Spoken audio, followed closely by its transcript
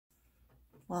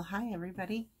Well, hi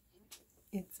everybody.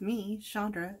 It's me,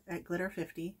 Chandra at Glitter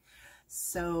 50.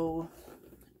 So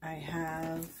I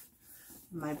have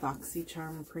my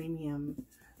Boxycharm Premium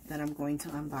that I'm going to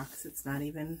unbox. It's not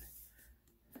even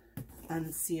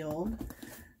unsealed.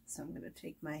 So I'm going to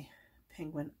take my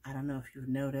penguin. I don't know if you've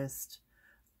noticed,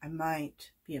 I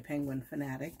might be a penguin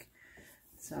fanatic.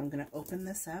 So I'm going to open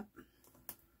this up.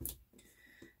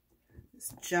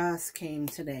 This just came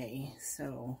today,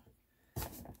 so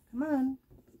come on.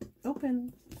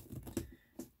 Open.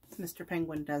 Mr.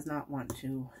 Penguin does not want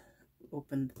to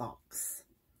open the box.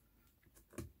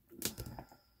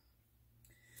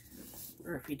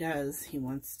 Or if he does, he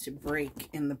wants to break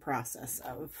in the process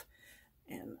of,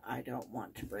 and I don't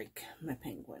want to break my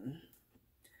penguin.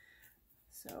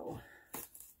 So,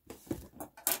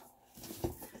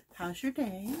 how's your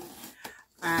day?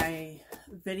 I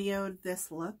videoed this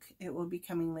look. It will be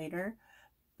coming later,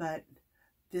 but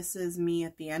this is me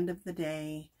at the end of the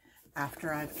day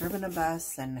after I've driven a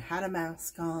bus and had a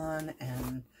mask on,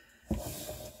 and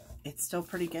it's still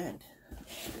pretty good.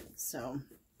 So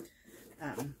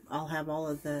I'll have all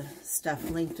of the stuff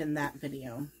linked in that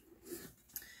video.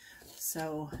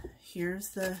 So here's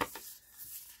the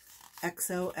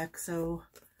XOXO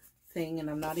thing, and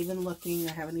I'm not even looking.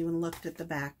 I haven't even looked at the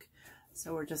back.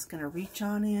 So we're just going to reach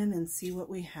on in and see what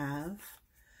we have.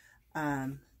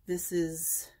 This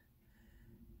is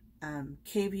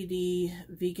KVD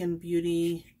Vegan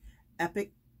Beauty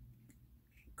Epic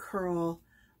Curl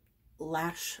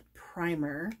Lash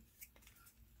Primer.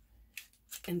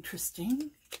 Interesting.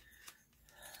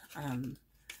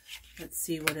 Let's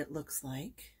see what it looks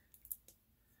like.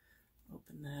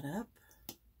 Open that up.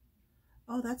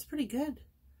 Oh, that's pretty good.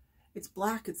 It's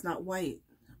black, it's not white.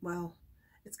 Well,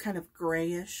 it's kind of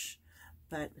grayish,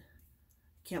 but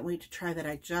can't wait to try that.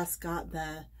 I just got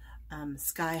the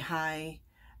Sky High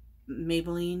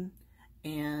Maybelline,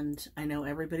 and I know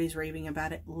everybody's raving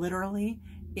about it. Literally,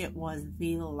 it was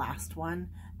the last one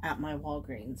at my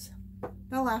Walgreens.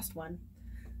 The last one.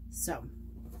 So,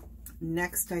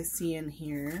 next I see in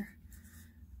here,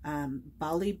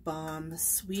 Bali Balm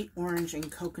Sweet Orange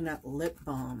and Coconut Lip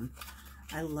Balm.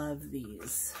 I love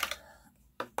these.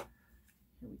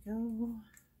 Here we go.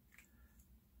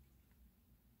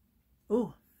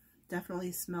 Oh,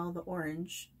 definitely smell the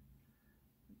orange.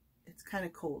 It's kind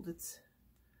of cold. It's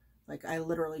like I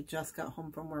literally just got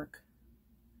home from work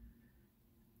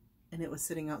and it was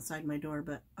sitting outside my door,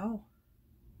 but oh,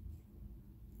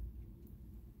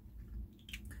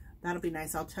 that'll be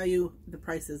nice. I'll tell you the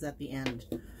prices at the end.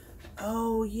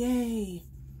 Oh, yay.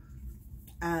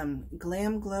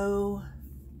 Glamglow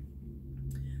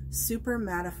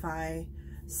Supermattify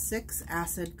 6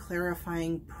 Acid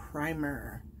Clarifying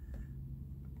Primer.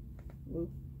 Ooh.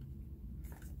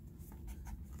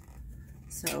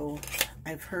 So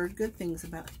I've heard good things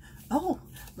about it. Oh,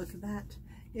 look at that.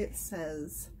 It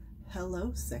says,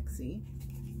 hello, sexy.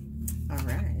 All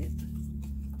right.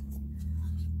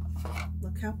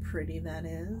 Look how pretty that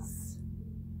is.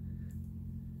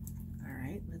 All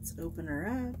right, let's open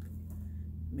her up.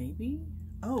 Maybe.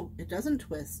 Oh, it doesn't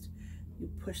twist.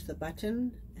 You push the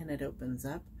button and it opens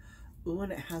up. Ooh,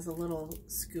 and it has a little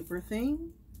scooper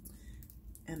thing.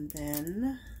 And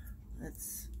then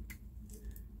let's...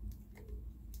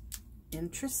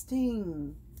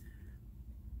 Interesting.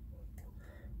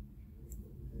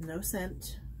 No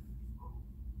scent.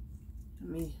 Let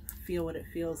me feel what it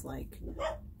feels like.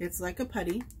 It's like a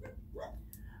putty.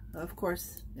 Of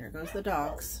course, there goes the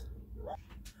dogs.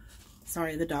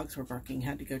 Sorry, the dogs were barking.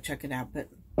 Had to go check it out, but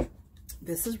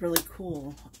this is really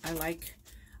cool. I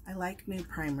like new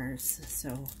primers,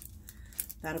 so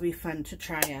that'll be fun to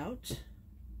try out.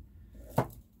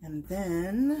 And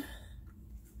then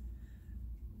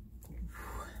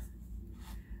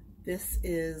this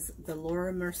is the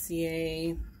Laura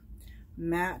Mercier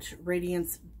Matte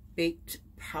Radiance Baked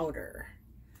Powder.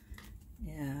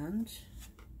 And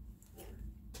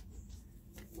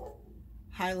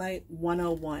Highlight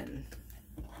 101.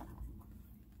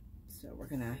 So we're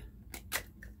going to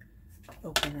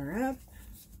open her up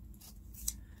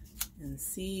and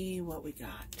see what we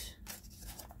got.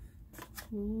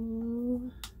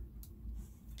 Ooh.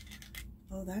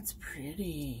 Oh, that's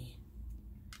pretty.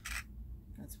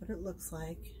 That's what it looks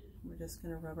like. We're just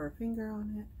going to rub our finger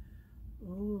on it.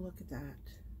 Oh, look at that.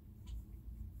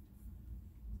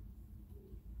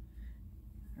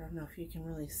 I don't know if you can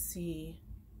really see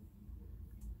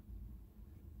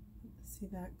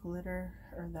that glitter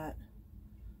or that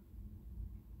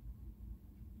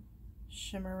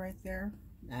shimmer right there.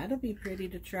 That'll be pretty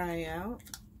to try out.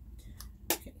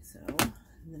 Okay, so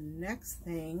the next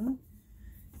thing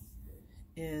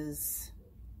is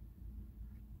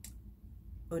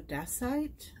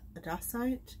Odacite,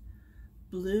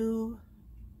 blue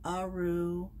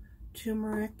aru,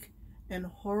 turmeric, and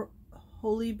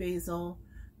holy basil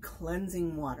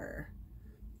cleansing water.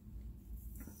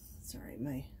 Sorry,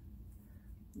 my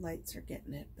lights are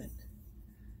getting it,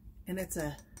 and it's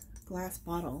a glass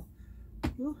bottle.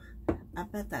 Ooh, I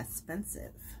bet that's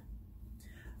expensive.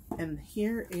 And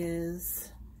here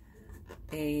is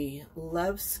a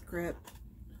Lovescript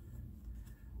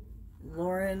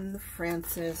Lauren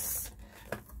Francis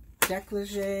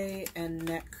Decollette and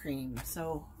Neck Cream.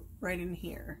 So right in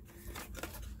here.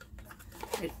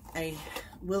 I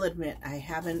will admit I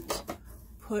haven't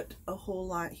put a whole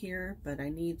lot here, but I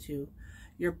need to.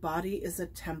 Your body is a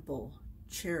temple.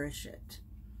 Cherish it.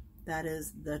 That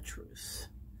is the truth.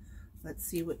 Let's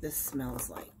see what this smells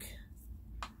like.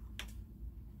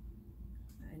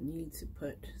 I need to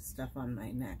put stuff on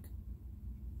my neck.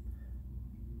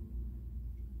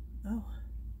 Oh,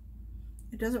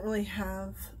 it doesn't really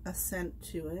have a scent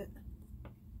to it.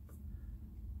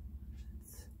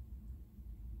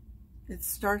 It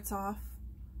starts off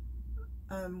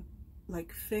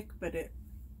like thick, but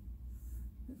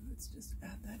let's just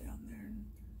add that down there.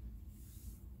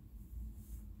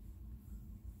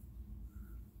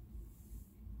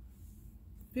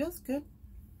 Feels good.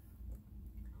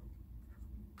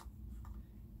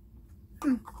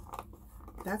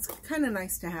 That's kind of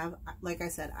nice to have. Like I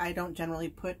said, I don't generally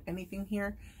put anything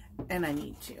here, and I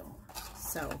need to.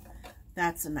 So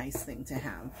that's a nice thing to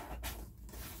have.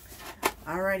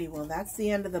 Alrighty, well, that's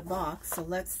the end of the box. So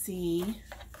let's see.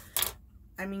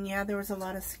 I mean, yeah, there was a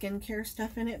lot of skincare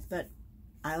stuff in it, but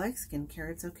I like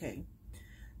skincare. It's okay.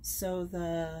 So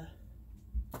the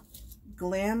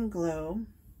Glamglow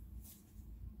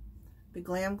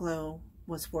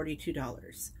was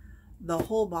 $42. The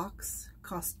whole box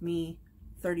cost me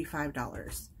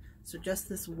 $35. So just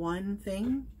this one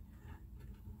thing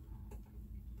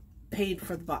paid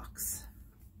for the box.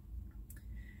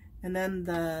 And then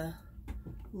the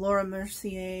Laura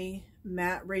Mercier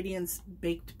Matte Radiance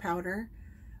Baked Powder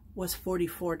was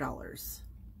 $44.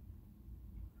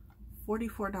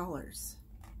 $44.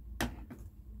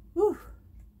 Woo!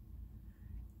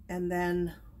 And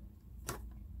then,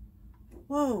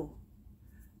 whoa,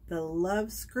 the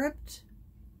Lovescript,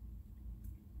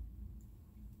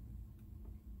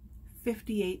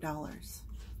 $58.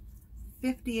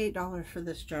 $58 for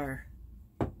this jar.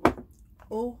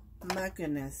 Oh my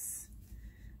goodness.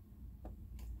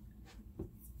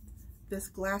 This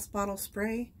glass bottle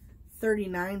spray,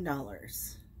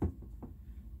 $39.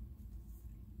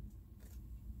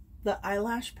 The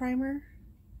eyelash primer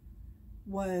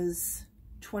was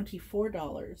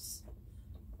 $24.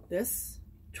 This,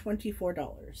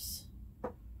 $24.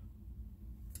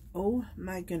 Oh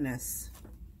my goodness.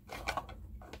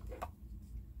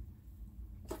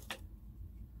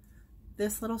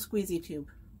 This little squeezy tube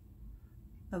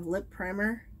of lip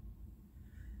primer,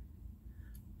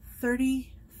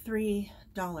 $33.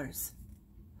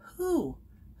 Who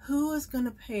is going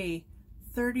to pay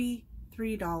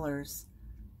 $33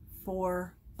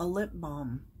 for a lip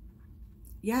balm?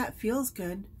 Yeah, it feels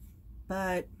good,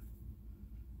 but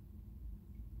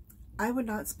I would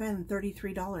not spend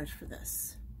 $33 for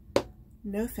this.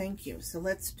 No, thank you. So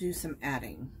let's do some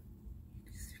adding.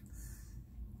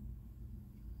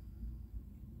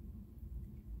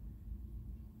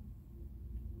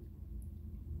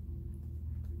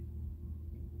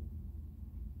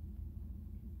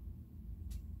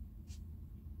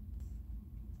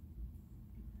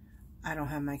 I don't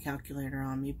have my calculator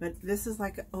on me, but this is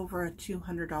like over a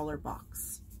 $200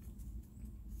 box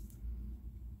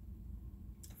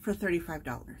for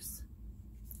 $35.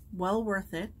 Well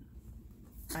worth it.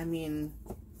 I mean,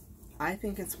 I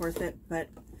think it's worth it, but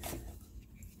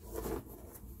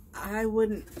I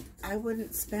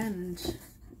wouldn't spend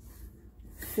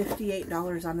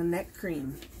 $58 on a neck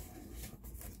cream.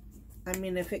 I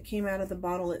mean, if it came out of the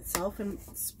bottle itself and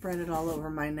spread it all over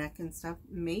my neck and stuff,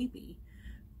 maybe.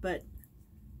 But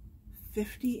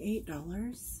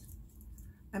 $58?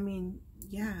 I mean,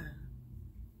 yeah.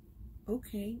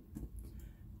 Okay.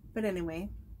 But anyway,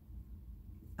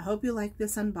 I hope you like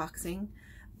this unboxing.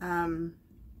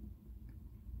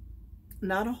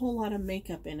 Not a whole lot of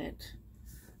makeup in it.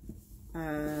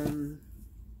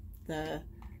 The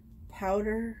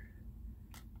powder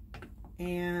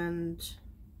and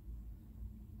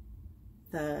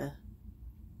the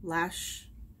lash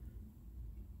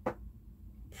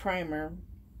primer,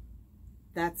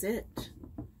 that's it.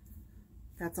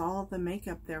 That's all the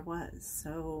makeup there was.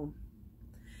 So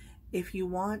if you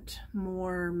want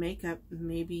more makeup,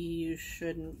 maybe you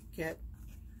shouldn't get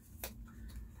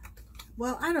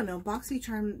well, I don't know,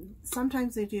 Boxycharm,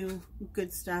 sometimes they do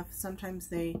good stuff, sometimes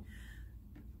they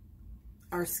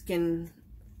are skincare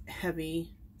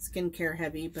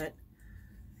heavy, but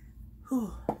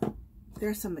whew,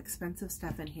 there's some expensive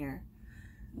stuff in here.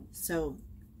 So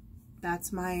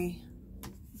that's my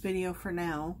video for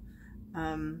now.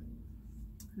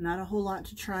 Not a whole lot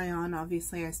to try on.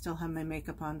 Obviously, I still have my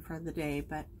makeup on for the day,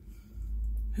 but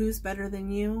who's better than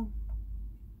you?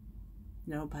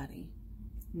 Nobody.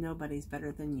 Nobody's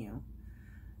better than you.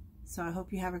 So I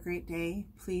hope you have a great day.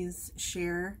 Please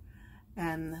share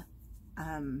and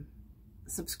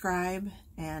subscribe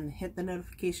and hit the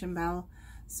notification bell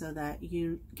so that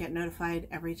you get notified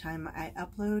every time I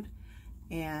upload,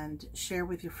 and share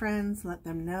with your friends, let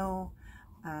them know,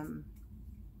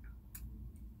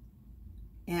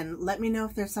 and let me know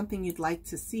if there's something you'd like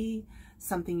to see,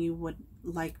 something you would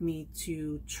like me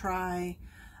to try.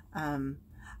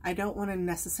 I don't want to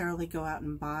necessarily go out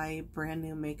and buy brand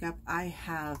new makeup. I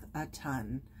have a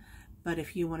ton, but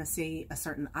if you want to see a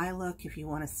certain eye look, if you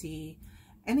want to see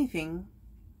anything,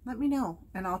 let me know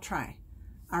and I'll try.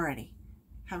 Alrighty,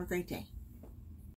 have a great day.